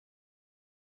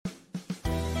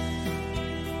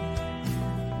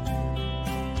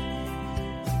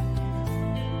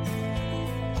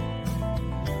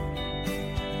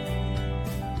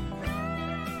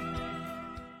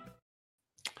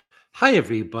Hi,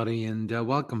 everybody, and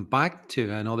welcome back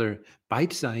to another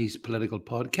bite sized political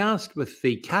podcast with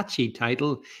the catchy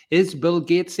title Is Bill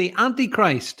Gates the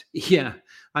Antichrist? Yeah,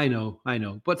 I know.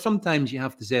 But sometimes you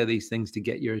have to say these things to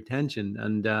get your attention.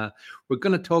 And we're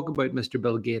going to talk about Mr.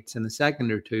 Bill Gates in a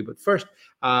second or two. But first,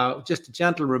 just a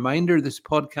gentle reminder this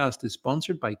podcast is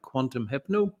sponsored by Quantum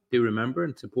Hypno. Do remember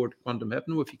and support Quantum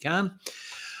Hypno if you can.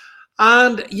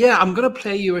 And yeah, I'm going to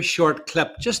play you a short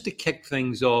clip just to kick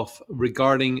things off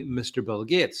regarding Mr. Bill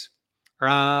Gates.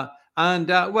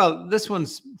 Well, this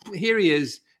one's here he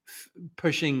is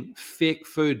pushing fake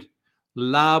food,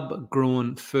 lab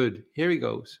grown food. Here he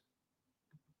goes.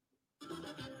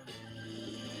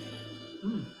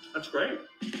 That's great.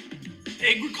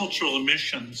 Agricultural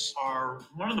emissions are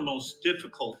one of the most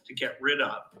difficult to get rid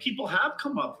of. People have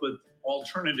come up with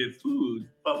alternative food,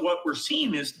 but what we're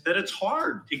seeing is that it's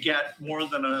hard to get more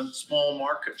than a small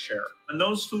market share. And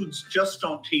those foods just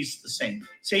don't taste the same.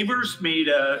 Savers made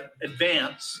an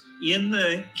advance in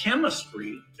the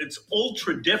chemistry. It's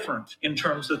ultra different in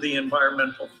terms of the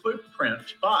environmental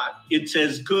footprint, but it's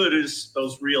as good as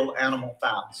those real animal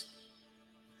fats.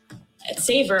 At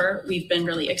Savor, we've been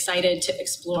really excited to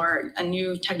explore a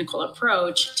new technical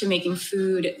approach to making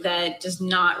food that does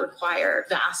not require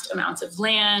vast amounts of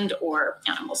land or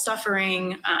animal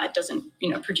suffering. It doesn't,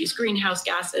 produce greenhouse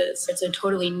gases. It's a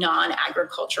totally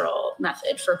non-agricultural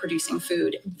method for producing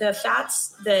food. The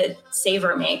fats that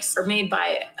Savor makes are made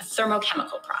by a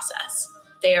thermochemical process.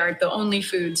 They are the only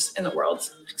foods in the world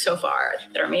so far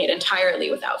that are made entirely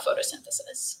without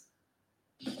photosynthesis.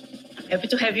 Happy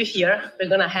to have you here. We're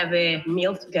gonna have a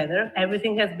meal together.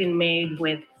 Everything has been made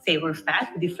with Savor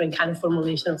fat, different kind of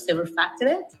formulation of Savor fat in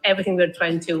it. Everything we're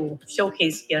trying to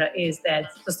showcase here is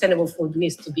that sustainable food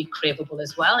needs to be craveable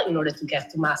as well in order to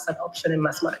get to mass adoption and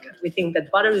mass market. We think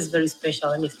that butter is very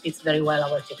special and it fits very well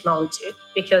our technology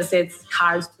because it's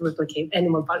hard to replicate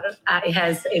animal butter. It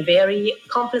has a very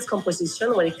complex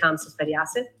composition when it comes to fatty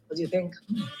acid. What do you think?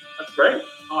 That's great.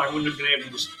 I wouldn't have been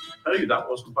able to tell you that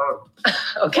wasn't butter.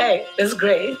 Okay, that's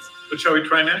great. What shall we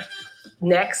try next?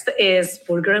 Next is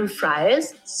burger and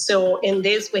fries. So in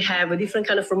this, we have a different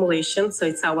kind of formulation. So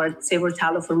it's our Savor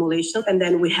tallow formulation. And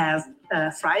then we have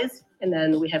fries, and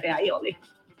then we have aioli.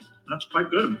 That's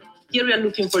quite good. Here we are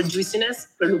looking for juiciness.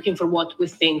 We're looking for what we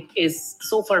think is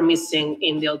so far missing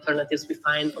in the alternatives we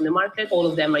find on the market. All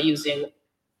of them are using.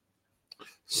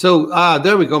 So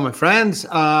there we go, my friends.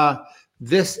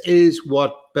 This is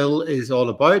what Bill is all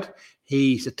about.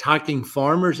 He's attacking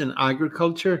farmers in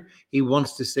agriculture. He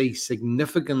wants to see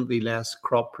significantly less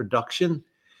crop production.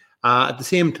 At the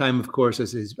same time, of course,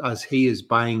 as he is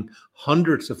buying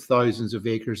hundreds of thousands of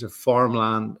acres of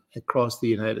farmland across the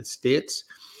United States.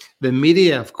 The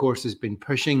media, of course, has been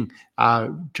pushing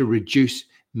to reduce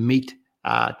meat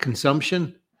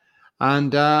consumption.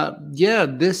 And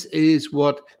this is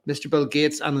what Mr. Bill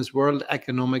Gates and his World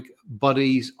Economic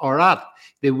buddies are at.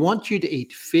 They want you to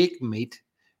eat fake meat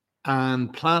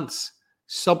and plants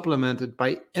supplemented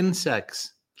by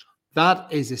insects.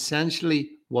 That is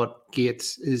essentially what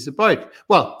Gates is about.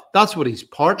 Well, that's what he's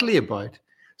partly about.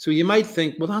 So you might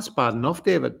think, well, that's bad enough,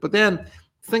 David. But then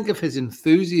think of his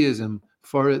enthusiasm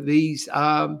for these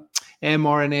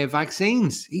mRNA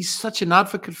vaccines. He's such an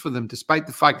advocate for them, despite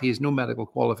the fact he has no medical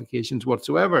qualifications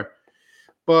whatsoever.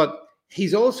 But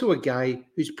he's also a guy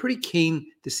who's pretty keen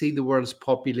to see the world's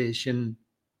population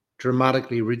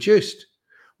dramatically reduced.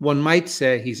 One might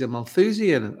say he's a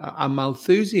Malthusian.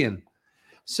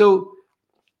 So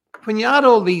when you add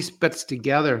all these bits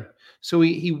together, so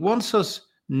he wants us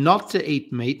not to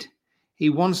eat meat.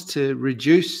 He wants to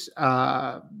reduce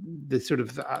the sort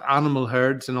of animal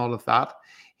herds and all of that.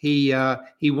 He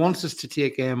wants us to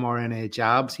take mRNA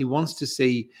jabs. He wants to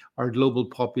see our global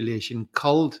population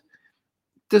culled.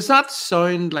 Does that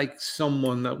sound like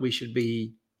someone that we should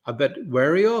be a bit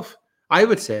wary of? I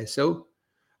would say so.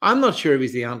 I'm not sure if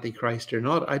he's the Antichrist or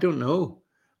not. I don't know.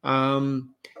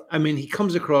 He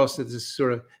comes across as this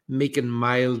sort of meek and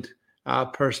mild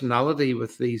personality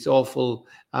with these awful,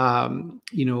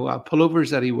 pullovers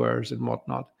that he wears and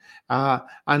whatnot. But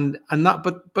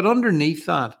underneath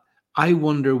that, I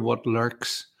wonder what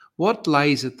lurks, what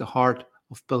lies at the heart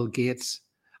of Bill Gates.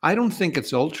 I don't think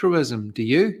it's altruism. Do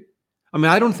you?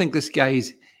 I don't think this guy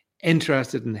is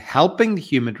interested in helping the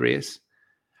human race.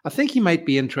 I think he might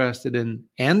be interested in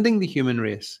ending the human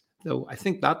race, though. I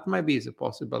think that maybe is a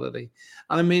possibility.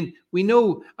 And we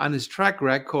know on his track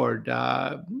record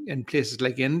in places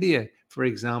like India, for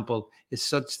example, is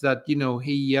such that, they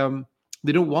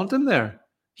don't want him there.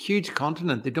 Huge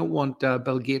continent. They don't want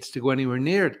Bill Gates to go anywhere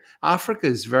near it. Africa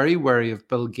is very wary of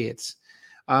Bill Gates.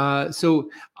 So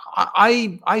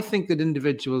I think that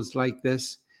individuals like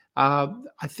this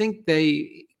I think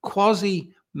they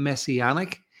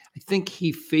quasi-messianic. I think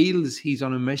he feels he's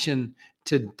on a mission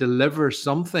to deliver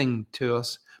something to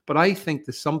us, but I think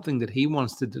the something that he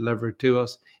wants to deliver to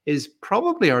us is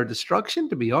probably our destruction,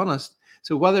 to be honest.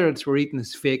 So whether it's we're eating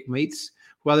his fake meats,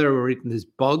 whether we're eating his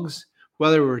bugs,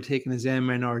 whether we're taking his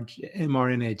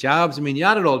mRNA jabs, I mean, you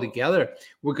add it all together,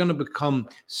 we're going to become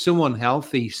so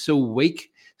unhealthy, so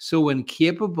weak, so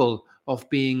incapable of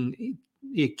being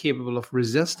capable of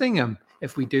resisting him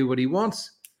if we do what he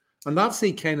wants. And that's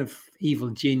the kind of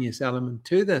evil genius element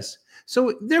to this.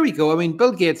 So there we go. I mean,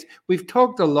 Bill Gates, we've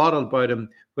talked a lot about him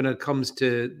when it comes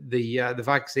to the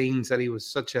vaccines that he was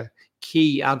such a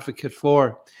key advocate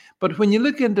for. But when you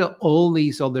look into all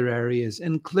these other areas,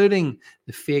 including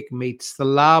the fake meats, the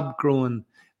lab-grown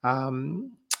and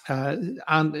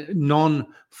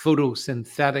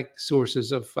non-photosynthetic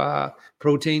sources of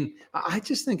protein, I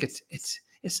just think it's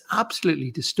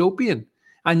absolutely dystopian.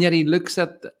 And yet he looks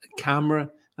at the camera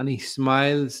and he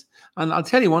smiles. And I'll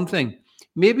tell you one thing,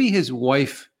 maybe his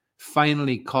wife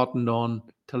finally cottoned on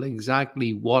to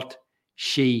exactly what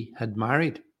she had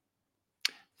married.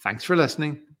 Thanks for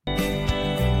listening.